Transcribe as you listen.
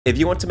If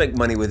you want to make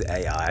money with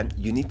AI,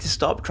 you need to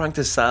stop trying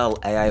to sell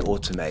AI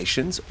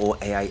automations or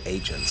AI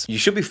agents. You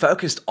should be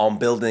focused on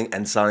building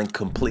and selling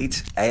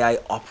complete AI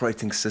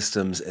operating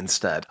systems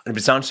instead. And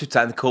if it sounds too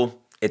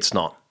technical, it's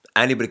not.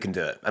 Anybody can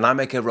do it. And I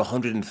make over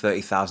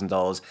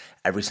 $130,000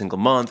 every single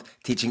month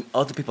teaching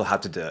other people how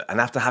to do it. And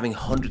after having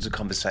hundreds of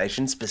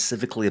conversations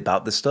specifically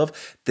about this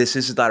stuff, this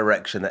is the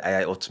direction that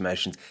AI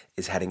automation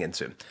is heading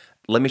into.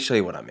 Let me show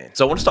you what I mean.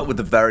 So I want to start with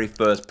the very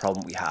first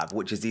problem we have,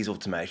 which is these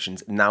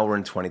automations. Now we're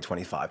in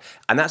 2025.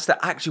 And that's that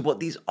actually what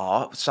these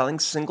are, selling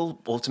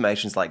single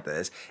automations like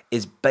this,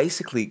 is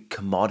basically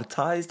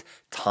commoditized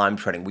time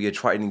trading, where you're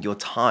trading your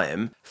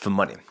time for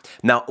money.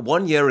 Now,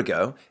 1 year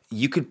ago,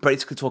 you could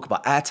basically talk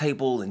about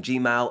Airtable and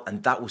Gmail,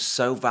 and that was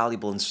so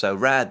valuable and so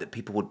rare that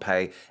people would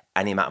pay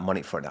any amount of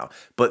money for it now.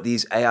 But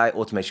these AI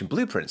automation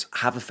blueprints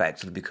have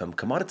effectively become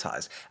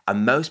commoditized,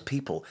 and most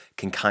people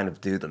can kind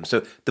of do them.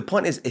 So the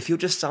point is, if you're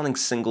just selling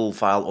single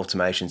file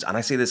automations, and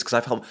I see this because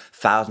I've helped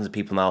thousands of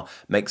people now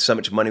make so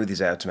much money with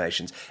these AI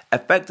automations,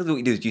 effectively what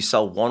you do is you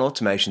sell one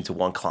automation to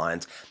one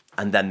client,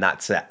 and then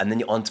that's it. And then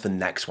you're on to the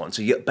next one.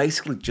 So you're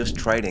basically just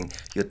trading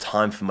your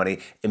time for money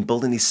in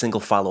building these single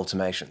file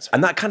automations.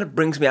 And that kind of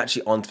brings me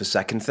actually on to the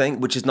second thing,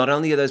 which is not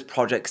only are those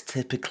projects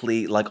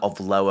typically like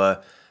of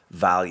lower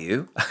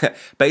value,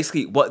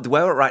 basically where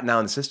we're at right now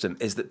in the system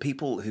is that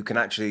people who can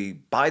actually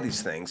buy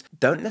these things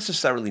don't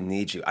necessarily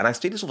need you. And I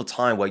see this all the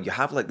time where you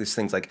have like these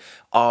things like,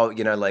 oh,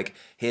 you know, like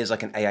here's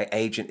like an AI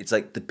agent. It's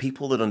like the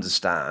people that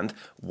understand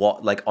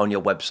what like on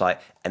your website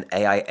an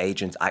AI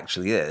agent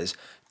actually is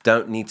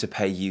don't need to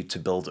pay you to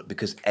build it,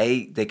 because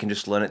A, they can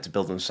just learn it to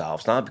build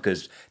themselves now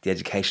because the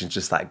education is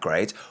just that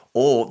great,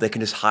 or they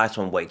can just hire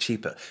someone way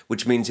cheaper,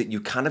 which means that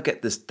you kind of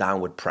get this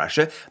downward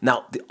pressure.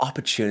 Now, the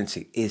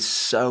opportunity is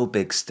so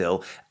big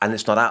still, and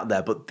it's not out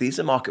there, but these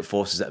are market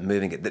forces that are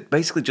moving it. That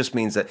basically just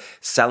means that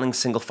selling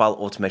single file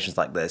automations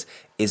like this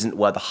isn't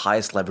where the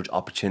highest leverage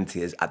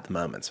opportunity is at the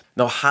moment.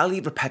 Now,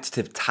 highly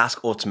repetitive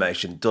task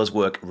automation does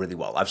work really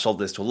well. I've sold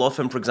this to a law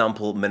firm, for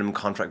example, minimum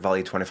contract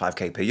value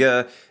 25K per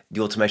year.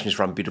 The automation is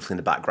run beautifully in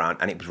the background,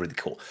 and it was really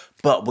cool.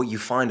 But what you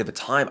find over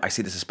time, I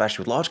see this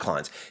especially with large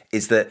clients,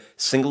 is that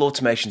single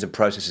automations and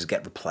processes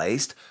get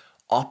replaced.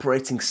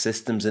 Operating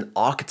systems and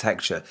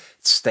architecture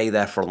stay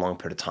there for a long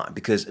period of time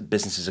because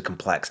businesses are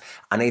complex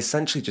and they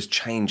essentially just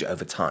change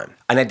over time.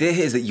 An idea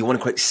here is that you want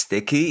to create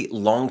sticky,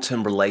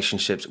 long-term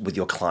relationships with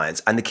your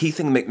clients. And the key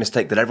thing, the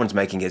mistake that everyone's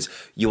making is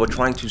you are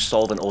trying to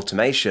solve an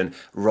automation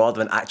rather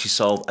than actually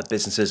solve a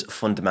business's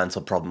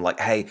fundamental problem. Like,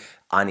 hey,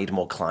 I need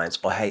more clients,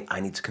 or hey, I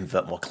need to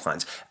convert more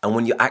clients. And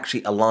when you're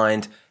actually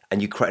aligned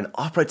and you create an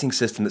operating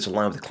system that's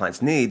aligned with the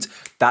client's needs,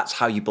 that's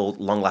how you build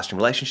long-lasting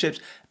relationships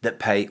that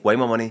pay way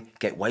more money,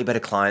 get way better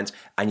clients,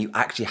 and you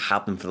actually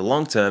have them for the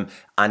long term,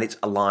 and it's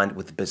aligned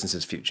with the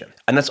business's future.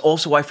 And that's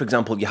also why, for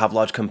example, you have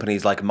large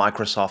companies like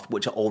Microsoft,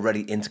 which are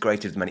already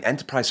integrated with many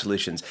enterprise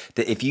solutions,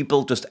 that if you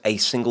build just a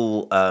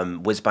single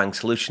whiz-bang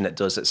solution that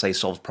does, let's say,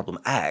 solves problem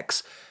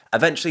X,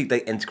 eventually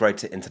they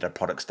integrate it into their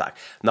product stack.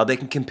 Now they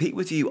can compete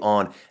with you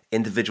on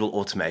individual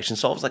automation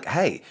solves, like,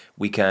 hey,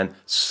 we can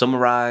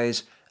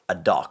summarize a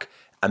doc.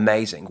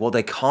 Amazing. What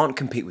they can't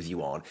compete with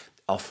you on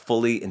are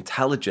fully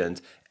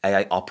intelligent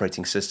AI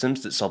operating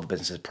systems that solve the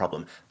business's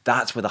problem.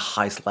 That's where the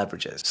highest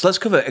leverage is. So let's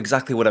cover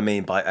exactly what I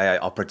mean by AI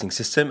operating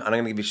system, and I'm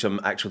going to give you some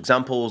actual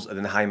examples and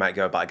then how you might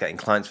go about getting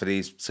clients for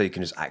these so you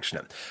can just action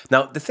it.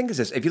 Now, the thing is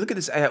this, if you look at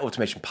this AI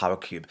automation power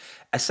cube,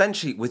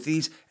 essentially with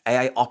these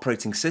AI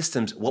operating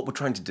systems, what we're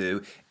trying to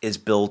do is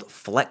build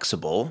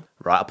flexible,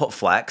 right? I'll put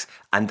flex,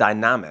 and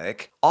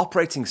dynamic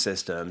operating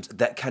systems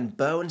that can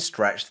bow and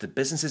stretch the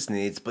business's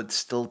needs, but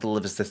still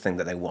delivers the thing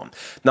that they want.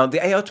 Now,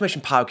 the AI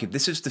automation power cube,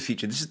 this is the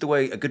future. This is the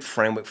way, a good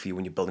framework for you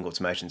when you're building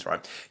automations,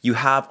 right? You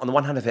have, on the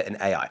one hand of it, an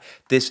AI.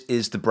 This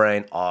is the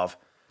brain of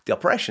the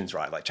operations,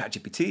 right? Like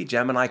ChatGPT,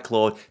 Gemini,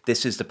 Claude,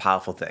 this is the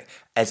powerful thing.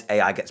 As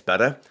AI gets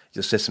better,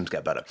 your systems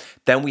get better.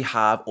 Then we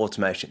have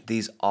automation.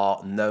 These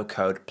are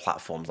no-code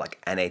platforms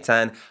like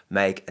N8N,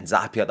 Make, and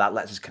Zapier. That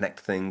lets us connect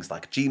things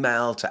like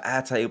Gmail to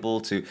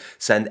Airtable, to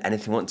send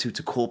anything we want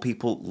to call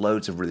people,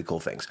 loads of really cool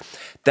things.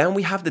 Then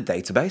we have the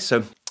database.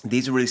 So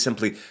these are really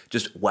simply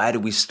just where do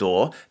we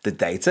store the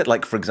data?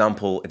 Like, for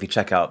example, if you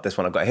check out this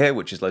one I've got here,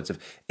 which is loads of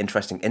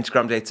interesting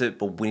Instagram data,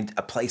 but we need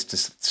a place to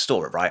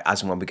store it, right?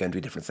 As and when we go and do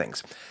different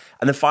things.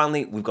 And then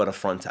finally, we've got a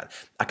front end.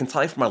 I can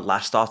tell you from my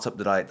last startup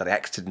that I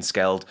exited and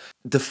scaled,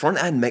 the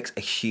front end makes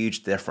a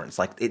huge difference.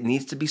 Like, it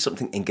needs to be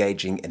something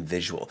engaging and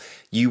visual.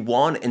 You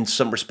want, in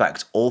some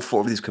respects, all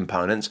four of these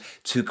components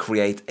to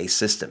create a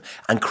system.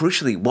 And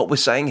crucially, what we're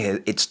saying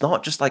here, it's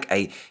not just like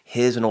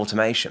here's an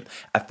automation.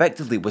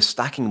 Effectively, we're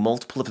stacking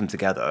multiple of them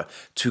together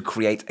to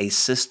create a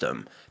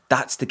system.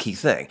 That's the key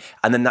thing.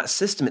 And then that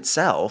system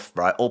itself,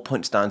 right, all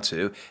points down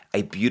to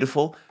a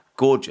beautiful,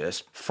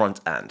 gorgeous front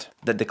end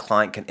that the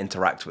client can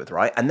interact with,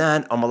 right? And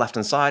then on the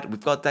left-hand side,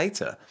 we've got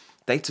data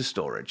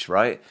storage,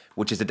 right?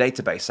 Which is the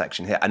database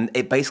section here. And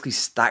it basically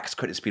stacks,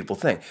 create this beautiful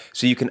thing.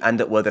 So you can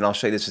end up with, and I'll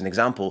show you this as an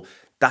example,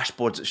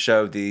 dashboards that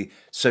show the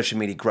social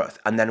media growth.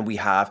 And then we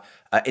have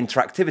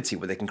interactivity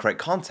where they can create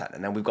content.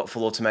 And then we've got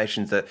full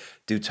automations that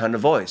do tone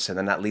of voice. And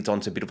then that leads on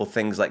to beautiful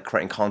things like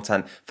creating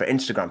content for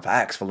Instagram, for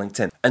X, for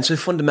LinkedIn. And so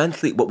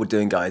fundamentally what we're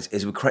doing, guys,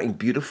 is we're creating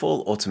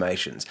beautiful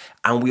automations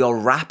and we are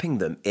wrapping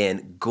them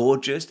in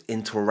gorgeous,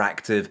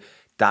 interactive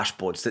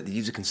dashboards that the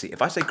user can see.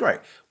 If I say, great,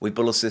 we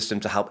built a system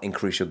to help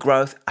increase your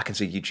growth, I can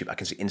see YouTube, I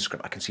can see Instagram,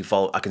 I can see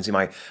follow, I can see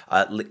my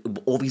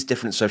all these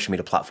different social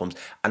media platforms,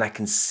 and I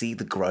can see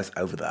the growth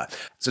over there.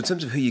 So in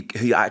terms of who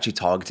you're actually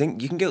targeting,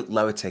 you can go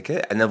lower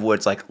ticket, in other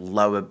words, like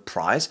lower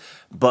price,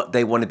 but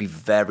they want to be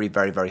very,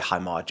 very, very high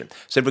margin.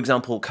 So for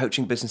example,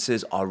 coaching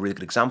businesses are a really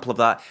good example of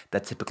that. They're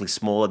typically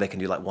smaller. They can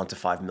do like 1 to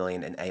 5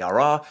 million in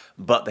ARR,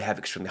 but they have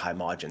extremely high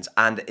margins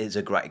and it is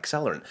a great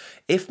accelerant.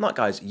 If not,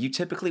 guys, you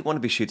typically want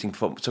to be shooting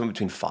for somewhere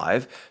between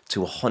 5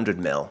 to 100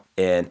 mil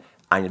in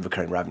annual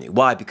recurring revenue.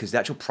 Why? Because the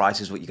actual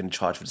prices, what you're going to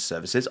charge for the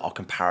services, are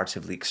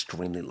comparatively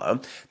extremely low.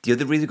 The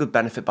other really good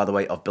benefit, by the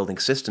way, of building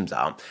systems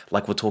out,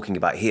 like we're talking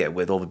about here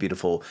with all the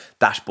beautiful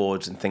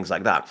dashboards and things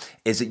like that,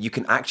 is that you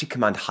can actually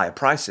command higher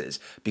prices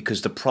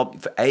because the problem,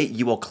 for A,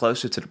 you are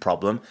closer to the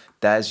problem.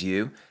 There's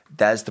you.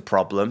 There's the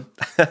problem.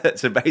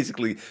 So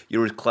basically,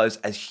 you're as close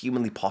as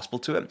humanly possible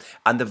to it.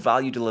 And the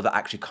value you deliver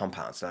actually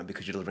compounds now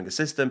because you're delivering a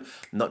system,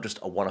 not just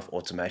a one-off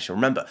automation.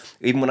 Remember,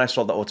 even when I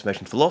solved that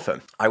automation for law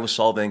firm, I was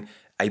solving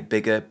a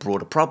bigger,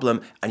 broader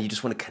problem, and you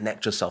just want to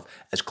connect yourself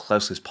as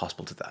closely as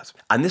possible to that.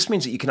 And this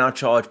means that you can now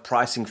charge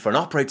pricing for an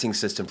operating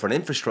system, for an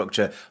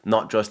infrastructure,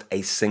 not just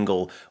a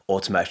single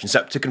automation.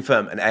 So to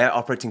confirm, an AI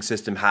operating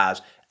system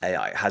has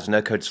AI. It has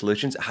no-code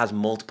solutions. It has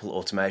multiple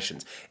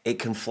automations. It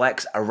can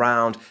flex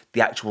around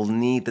the actual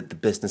need that the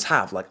business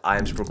have. Like, I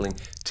am struggling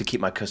to keep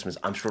my customers.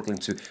 I'm struggling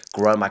to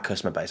grow my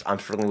customer base. I'm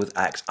struggling with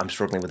X. I'm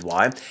struggling with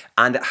Y.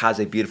 And it has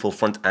a beautiful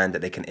front end that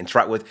they can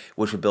interact with,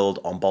 which we build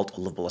on Bolt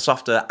or Lovable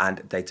software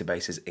and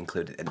databases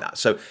included in that.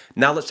 So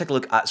now let's take a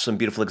look at some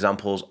beautiful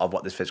examples of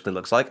what this physically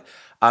looks like.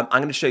 I'm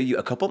going to show you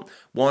a couple.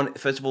 One,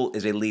 first of all,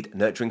 is a lead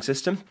nurturing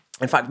system.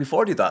 In fact,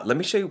 before I do that, let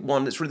me show you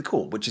one that's really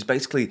cool, which is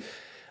basically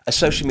a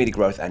social media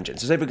growth engine.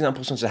 So say, for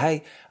example, someone says,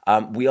 hey,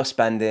 we are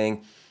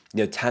spending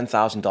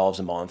 $10,000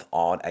 a month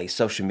on a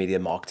social media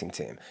marketing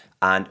team,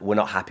 and we're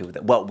not happy with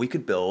it. Well, we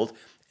could build,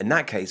 in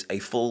that case, a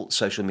full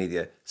social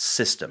media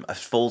system, a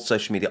full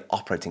social media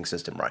operating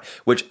system, right?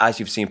 Which, as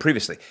you've seen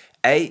previously,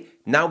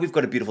 now we've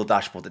got a beautiful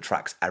dashboard that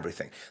tracks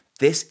everything.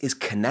 This is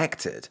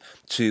connected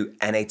to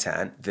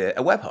N8N via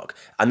a webhook.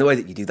 And the way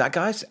that you do that,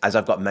 guys, as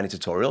I've got many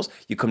tutorials,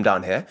 you come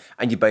down here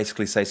and you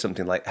basically say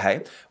something like,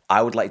 hey,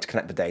 I would like to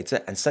connect the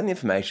data and send the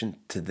information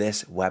to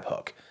this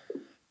webhook.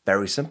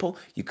 Very simple.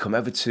 You come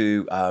over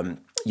to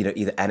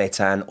either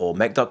N8N or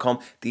Make.com.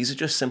 These are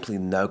just simply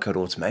no-code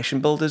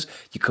automation builders.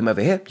 You come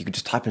over here, you can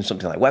just type in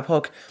something like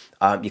webhook.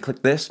 You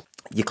click this,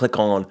 you click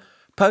on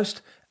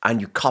post, and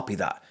you copy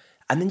that.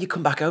 And then you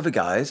come back over,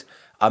 guys,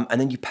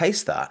 and then you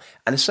paste that.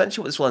 And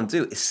essentially what this will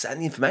do is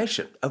send the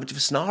information over to the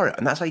scenario.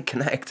 And that's how you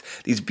connect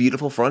these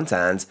beautiful front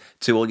ends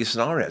to all your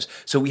scenarios.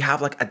 So we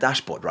have like a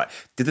dashboard, right?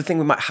 The other thing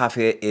we might have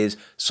here is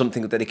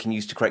something that they can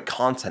use to create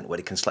content where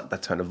they can select their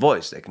tone of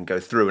voice. They can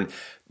go through and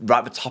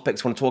write the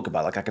topics they want to talk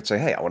about. Like I could say,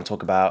 hey, I want to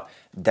talk about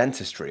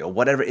dentistry or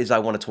whatever it is I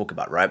want to talk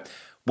about, right?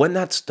 When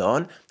that's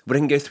done, we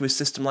can go through a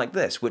system like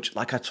this, which,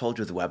 like I told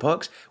you with the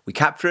webhooks, we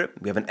capture it.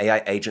 We have an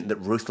AI agent that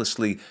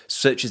ruthlessly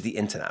searches the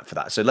internet for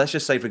that. So let's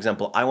just say, for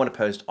example, I want to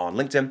post on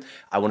LinkedIn.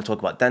 I want to talk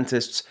about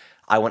dentists.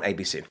 I want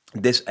ABC.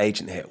 This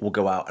agent here will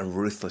go out and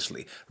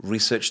ruthlessly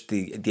research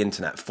the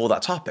internet for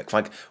that topic.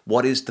 Like,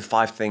 what is the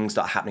 5 things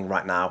that are happening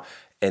right now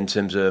in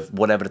terms of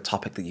whatever the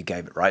topic that you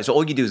gave it, right? So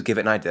all you do is give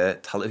it an idea,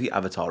 tell it who your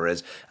avatar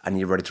is, and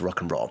you're ready to rock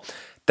and roll.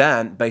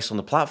 Then, based on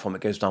the platform,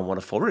 it goes down one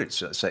of 4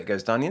 routes. So it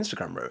goes down the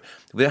Instagram route.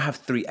 We don't have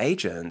 3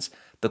 agents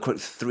that create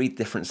 3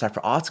 different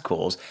separate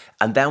articles.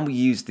 And then we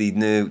use the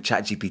new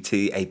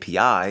ChatGPT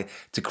API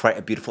to create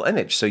a beautiful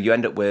image. So you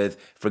end up with,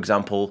 for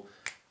example,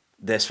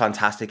 this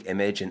fantastic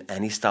image in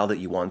any style that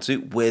you want to,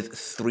 with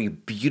 3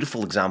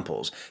 beautiful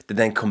examples that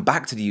then come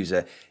back to the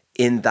user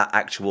in that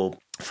actual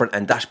front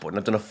end dashboard. And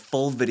I've done a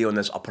full video on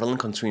this. I'll put a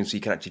link on screen so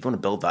you can actually, if you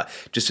want to build that,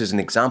 just as an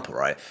example,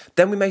 right?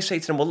 Then we may say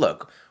to them, well,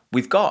 look,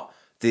 we've got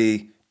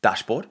the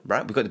dashboard,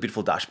 right? We've got the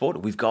beautiful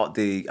dashboard. We've got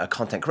the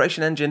content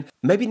creation engine.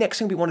 Maybe next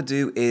thing we want to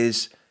do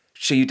is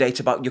show you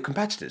data about your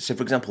competitors. So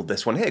for example,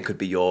 this one here could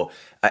be your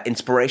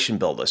inspiration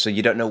builder. So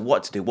you don't know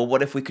what to do. Well,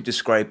 what if we could just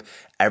scrape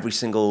every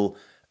single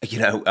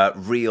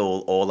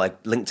reel or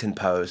like LinkedIn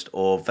post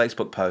or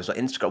Facebook post or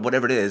Instagram,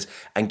 whatever it is,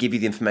 and give you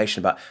the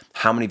information about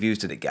how many views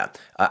did it get,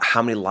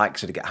 how many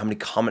likes did it get, how many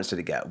comments did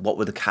it get, what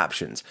were the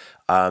captions,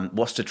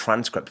 what's the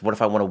transcript, what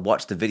if I want to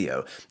watch the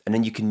video, and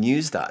then you can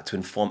use that to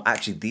inform,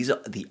 actually, these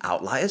are the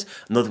outliers.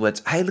 In other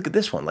words, hey, look at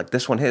this one. Like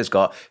this one here has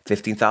got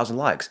 15,000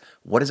 likes.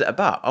 What is it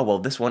about? Oh, well,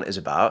 this one is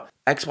about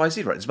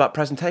XYZ, right? It's about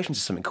presentations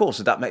or something cool.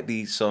 So that might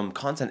be some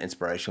content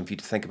inspiration for you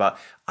to think about,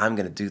 I'm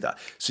going to do that.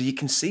 So you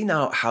can see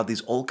now how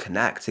these all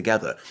connect connect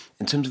together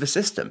in terms of a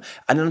system.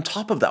 And then on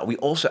top of that, we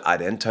also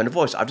add in tone of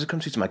voice. I've just come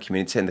to my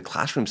community in the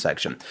classroom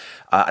section,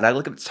 and I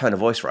look at the tone of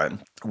voice, right?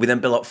 We then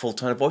build up full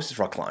tone of voices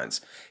for our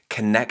clients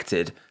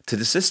connected to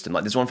the system.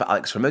 Like there's one for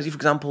Alex Ramosi, for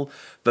example,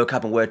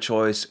 vocab and word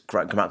choice,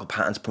 grammatical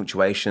patterns,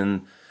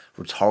 punctuation,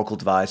 rhetorical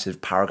devices,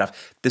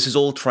 paragraph. This is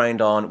all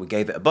trained on, we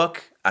gave it a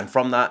book, and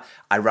from that,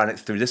 I ran it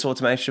through this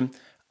automation,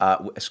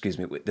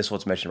 this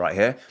automation right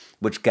here,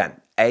 which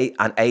again,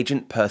 an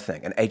agent per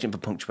thing, an agent for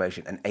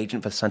punctuation, an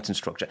agent for sentence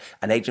structure,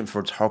 an agent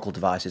for rhetorical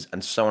devices,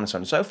 and so on and so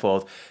on and so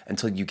forth,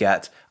 until you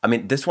get, I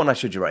mean, this one I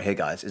showed you right here,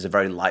 guys, is a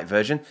very light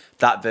version.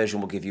 That version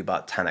will give you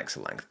about 10x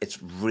the length.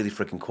 It's really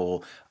freaking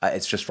cool.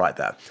 It's just right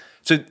there.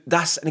 So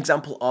that's an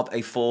example of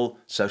a full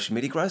social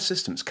media growth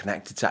system. It's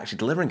connected to actually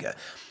delivering it.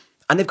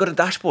 And they've got a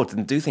dashboard that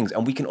can do things,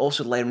 and we can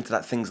also layer into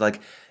that things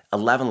like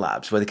 11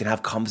 Labs, where they can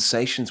have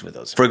conversations with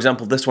us. For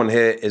example, this one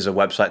here is a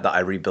website that I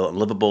rebuilt in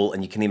Livable,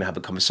 and you can even have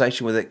a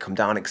conversation with it, come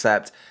down,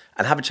 accept,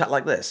 and have a chat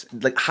like this.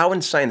 Like, how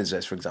insane is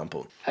this, for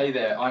example? Hey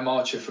there, I'm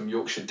Archer from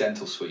Yorkshire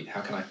Dental Suite.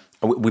 How can I?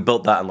 And we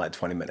built that in like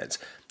 20 minutes.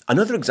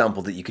 Another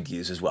example that you could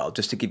use as well,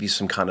 just to give you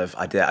some kind of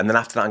idea, and then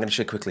after that, I'm going to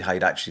show you quickly how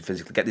you'd actually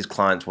physically get these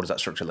clients. What does that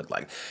structure look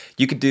like?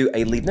 You could do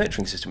a lead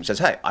nurturing system which says,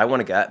 hey, I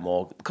want to get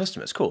more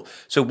customers. Cool.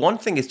 So one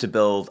thing is to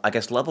build, I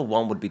guess level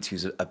one would be to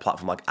use a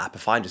platform like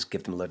Appify and just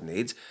give them a load of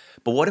leads.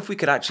 But what if we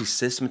could actually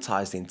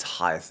systematize the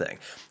entire thing?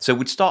 So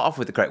we'd start off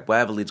with the great,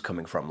 wherever leads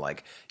coming from,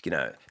 like, you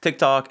know,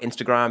 TikTok,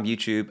 Instagram,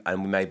 YouTube,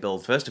 and we may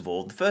build, first of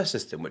all, the first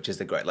system, which is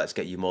the great, let's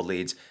get you more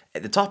leads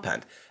at the top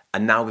end.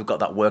 And now we've got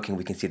that working,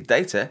 we can see the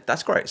data,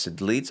 that's great. So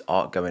the leads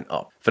are going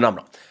up.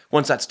 Phenomenal.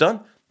 Once that's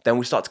done, then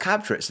we start to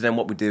capture it. So then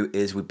what we do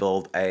is we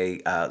build a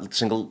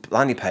single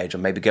landing page, or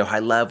maybe Go High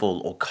Level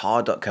or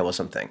car.co or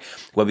something,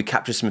 where we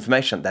capture some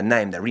information, their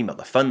name, their email,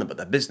 their phone number,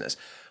 their business.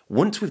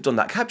 Once we've done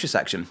that capture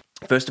section,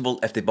 first of all,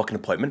 if they book an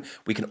appointment,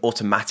 we can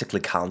automatically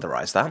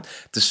calendarize that.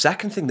 The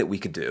second thing that we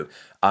could do,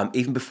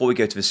 even before we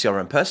go to the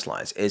CRM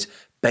personalize, is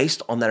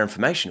based on their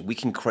information, we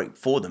can create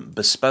for them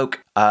bespoke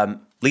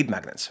lead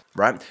magnets,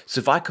 right? So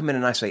if I come in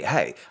and I say,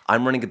 hey,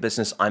 I'm running a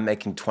business, I'm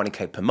making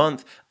 20K per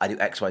month, I do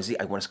XYZ,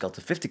 I want to scale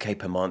to 50K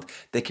per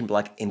month, they can be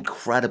like,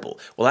 incredible.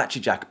 Well,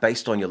 actually, Jack,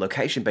 based on your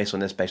location, based on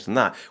this, based on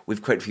that,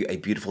 we've created for you a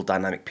beautiful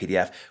dynamic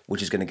PDF,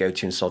 which is going to go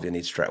to you and solve your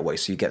needs straight away.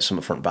 So you get some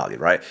upfront value,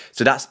 right?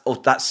 So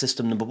that's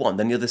system number one.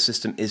 Then the other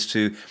system is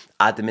to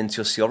add them into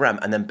your CRM.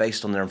 And then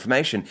based on their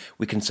information,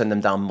 we can send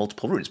them down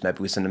multiple routes. Maybe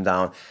we send them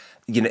down,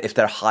 you know, if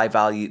they're high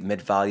value,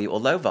 mid value, or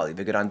low value,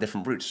 they go down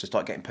different routes to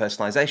start getting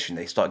personalization.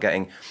 They start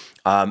getting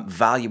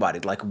value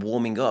added, like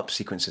warming up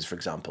sequences, for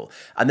example.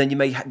 And then you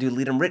may do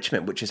lead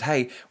enrichment, which is,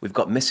 hey, we've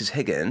got Mrs.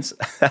 Higgins.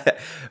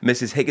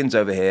 Mrs. Higgins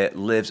over here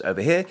lives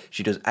over here.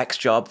 She does X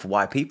job for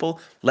Y people.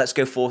 Let's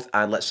go forth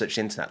and let's search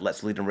the internet.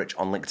 Let's lead enrich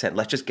on LinkedIn.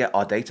 Let's just get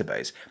our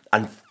database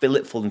and fill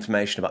it full of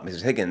information about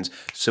Mrs. Higgins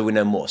so we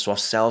know more. So our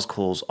sales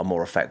calls are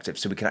more effective,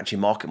 so we can actually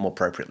market more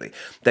appropriately.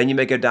 Then you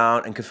may go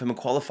down and confirm and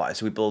qualify.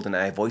 So we build in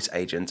a voice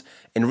agent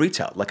in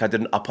retail, like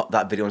I'll put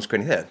that video on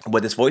screen here,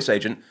 where this voice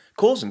agent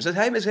calls them, says,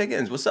 hey, Ms.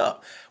 Higgins, what's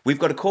up? We've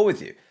got a call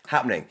with you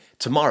happening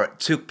tomorrow at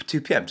 2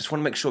 p.m. Just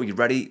want to make sure you're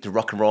ready to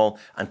rock and roll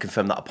and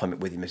confirm that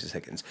appointment with you, Mrs.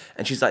 Higgins.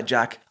 And she's like,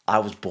 Jack, I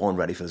was born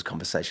ready for this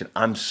conversation.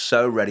 I'm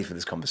so ready for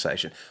this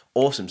conversation.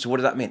 Awesome. So what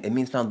does that mean? It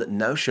means now that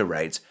no-show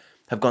rates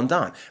have gone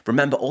down.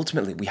 Remember,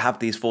 ultimately, we have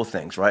these four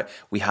things, right?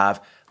 We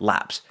have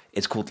labs.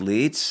 It's called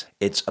leads,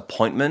 it's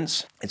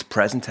appointments, it's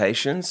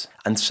presentations,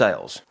 and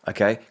sales,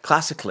 okay?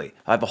 Classically,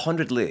 I have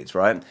 100 leads,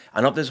 right?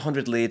 And of those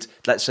 100 leads,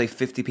 let's say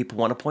 50 people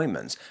want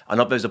appointments. And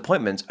of those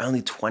appointments,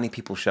 only 20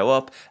 people show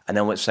up, and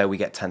then let's say we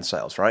get 10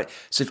 sales, right?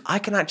 So if I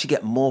can actually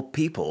get more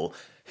people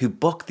who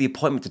book the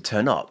appointment to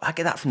turn up, I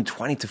get that from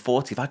 20 to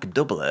 40. If I could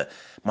double it,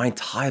 my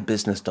entire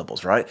business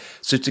doubles, right?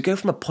 So to go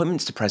from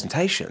appointments to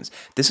presentations,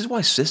 this is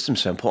why systems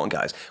are so important,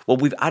 guys. Well,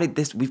 we've added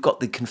this, we've got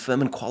the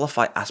confirm and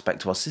qualify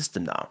aspect to our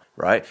system now,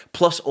 right?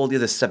 Plus all the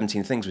other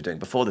 17 things we're doing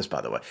before this, by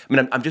the way. I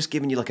mean, I'm just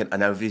giving you like an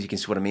overview. You can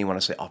see what I mean when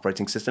I say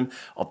operating system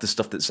of the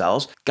stuff that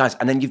sells. Guys,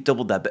 and then you've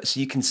doubled that, but so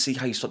you can see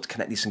how you start to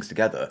connect these things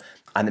together,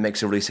 and it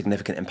makes a really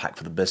significant impact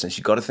for the business.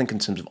 You've got to think in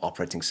terms of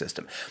operating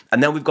system.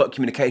 And then we've got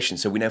communication.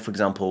 So we know, for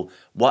example,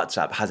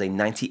 WhatsApp has a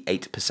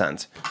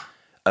 98%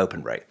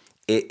 open rate.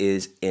 It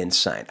is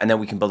insane. And then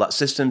we can build out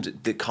systems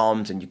that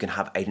comms, and you can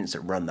have agents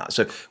that run that.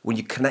 So when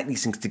you connect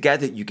these things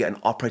together, you get an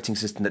operating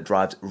system that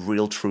drives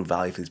real true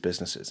value for these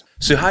businesses.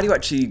 So how do you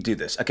actually do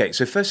this? Okay,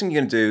 so first thing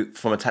you're going to do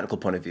from a technical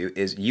point of view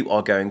is you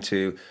are going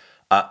to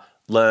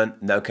learn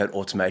no-code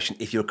automation.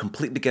 If you're a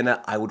complete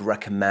beginner, I would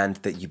recommend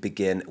that you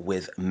begin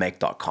with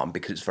make.com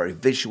because it's very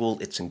visual,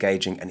 it's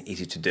engaging, and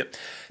easy to do.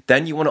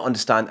 Then you want to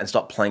understand and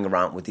start playing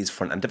around with these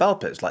front-end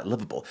developers like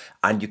Livable,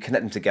 and you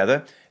connect them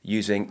together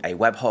using a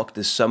webhook.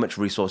 There's so much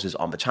resources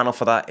on the channel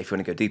for that. If you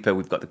want to go deeper,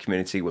 we've got the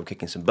community, we're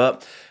kicking some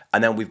butt,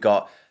 and then we've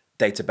got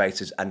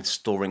databases and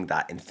storing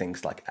that in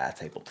things like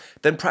Airtable.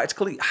 Then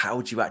practically, how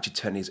would you actually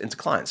turn these into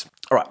clients?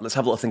 All right, let's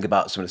have a little think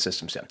about some of the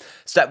systems here.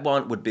 Step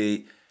one would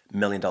be $1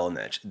 million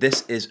niche.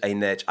 This is a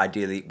niche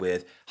ideally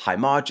with high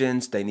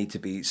margins. They need to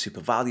be super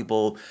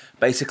valuable.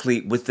 Basically,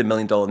 with the $1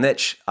 million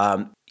niche,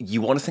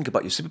 you want to think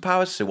about your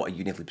superpowers, so what are you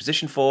uniquely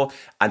positioned for,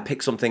 and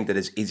pick something that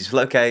is easy to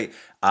locate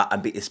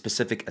and be as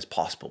specific as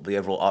possible. The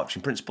overall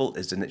arching principle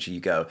is the nicher you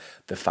go,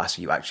 the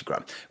faster you actually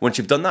grow. Once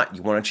you've done that,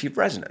 you want to achieve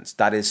resonance.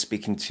 That is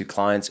speaking to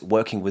clients,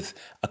 working with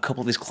a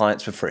couple of these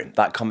clients for free.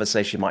 That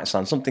conversation might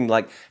sound something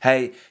like,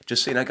 hey,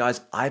 just so you know,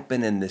 guys, I've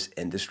been in this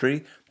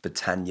industry for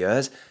 10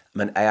 years.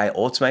 I'm an AI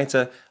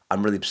automator.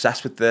 I'm really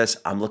obsessed with this.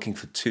 I'm looking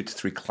for 2 to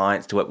 3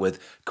 clients to work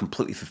with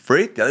completely for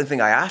free. The only thing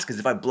I ask is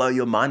if I blow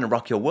your mind and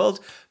rock your world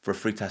for a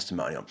free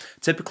testimonial.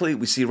 Typically,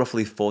 we see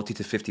roughly 40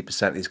 to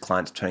 50% of these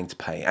clients turning to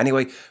pay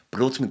anyway,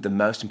 but ultimately the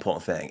most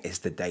important thing is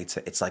the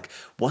data. It's like,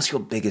 what's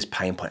your biggest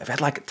pain point? If I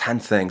had like 10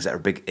 things that are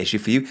a big issue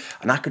for you,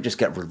 and I could just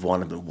get rid of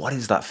one of them, what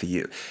is that for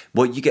you?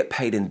 What you get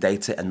paid in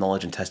data and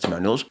knowledge and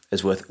testimonials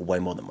is worth way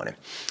more than money.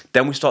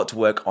 Then we start to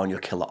work on your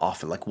killer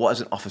offer. Like, what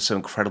is an offer so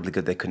incredibly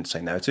good they couldn't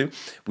say no to?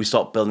 We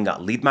start building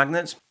out lead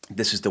magnets.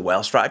 This is the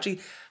whale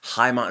strategy.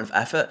 High amount of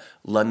effort,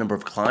 low number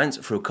of clients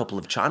through a couple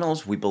of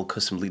channels. We build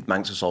custom lead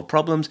magnets to solve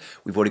problems.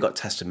 We've already got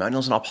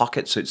testimonials in our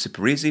pocket, so it's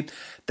super easy.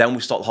 Then we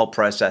start the whole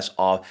process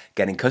of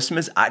getting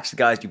customers. Actually,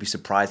 guys, you'd be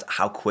surprised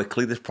how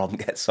quickly this problem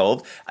gets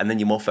solved. And then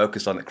you're more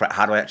focused on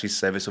how do I actually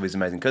service all these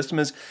amazing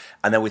customers?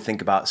 And then we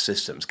think about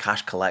systems,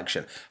 cash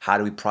collection. How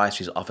do we price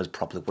these offers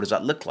properly? What does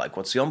that look like?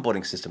 What's the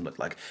onboarding system look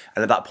like?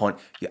 And at that point,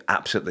 you're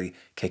absolutely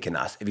kicking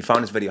ass. If you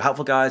found this video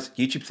helpful, guys,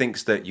 YouTube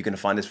thinks that you're going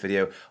to find this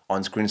video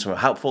on screen somewhere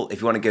helpful.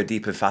 If you want to go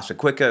deeper, faster,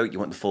 quicker, you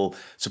want the full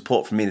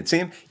support from me and the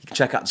team, you can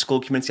check out the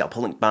Skool community. I'll put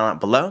a link down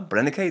below. But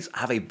in any case,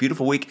 have a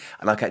beautiful week,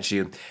 and I'll catch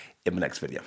you in my next video.